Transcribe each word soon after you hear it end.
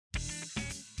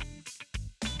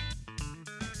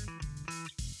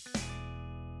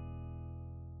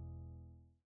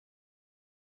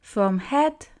From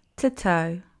Head to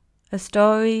Toe, a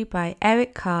story by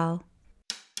Eric Carle.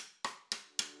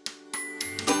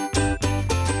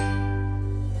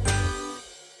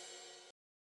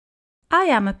 I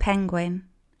am a penguin,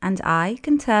 and I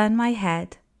can turn my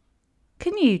head.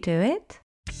 Can you do it?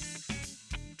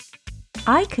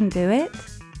 I can do it.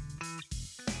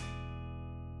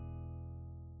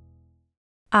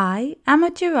 I am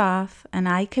a giraffe, and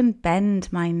I can bend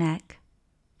my neck.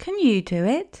 Can you do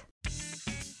it?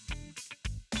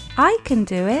 I can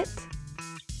do it.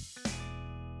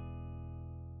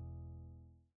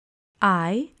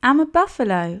 I am a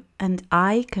buffalo, and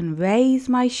I can raise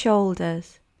my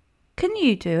shoulders. Can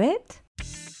you do it?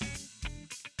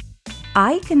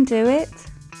 I can do it.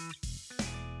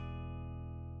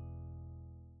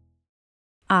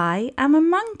 I am a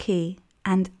monkey,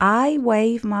 and I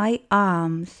wave my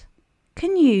arms.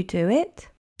 Can you do it?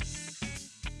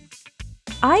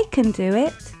 I can do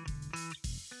it.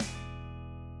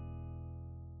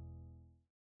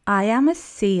 I am a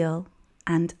seal,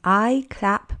 and I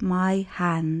clap my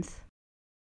hands.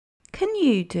 Can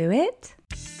you do it?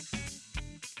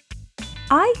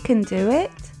 I can do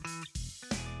it.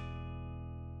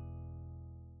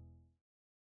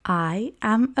 I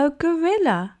am a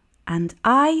gorilla, and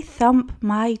I thump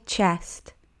my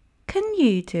chest. Can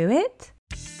you do it?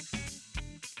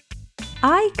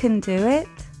 I can do it.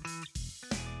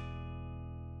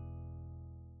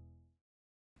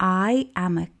 I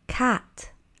am a cat,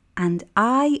 and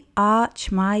I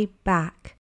arch my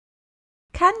back.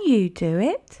 Can you do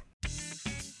it?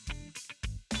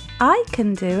 I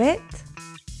can do it.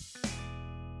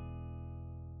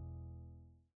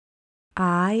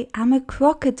 I am a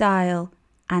crocodile,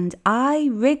 and I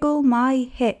wriggle my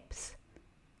hips.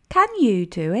 Can you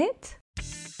do it?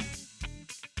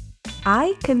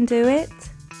 I can do it.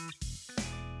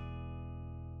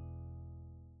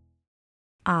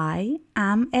 I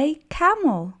am a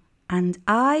camel, and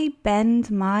I bend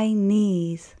my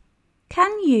knees.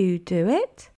 Can you do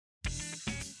it?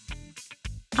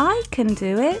 I can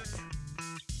do it.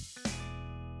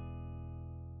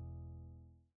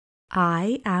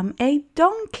 I am a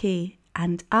donkey,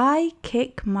 and I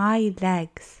kick my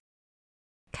legs.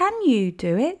 Can you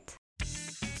do it?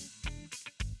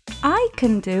 I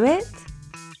can do it.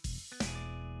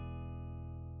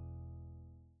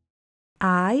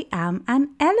 I am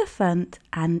an elephant,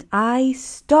 and I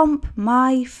stomp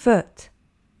my foot.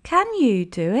 Can you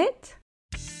do it?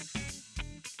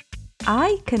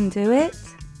 I can do it.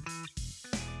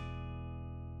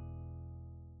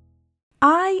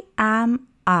 I am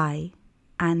I,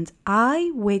 and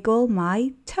I wiggle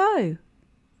my toe.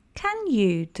 Can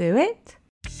you do it?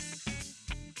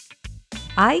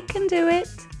 I can do it.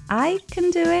 I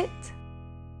can do it.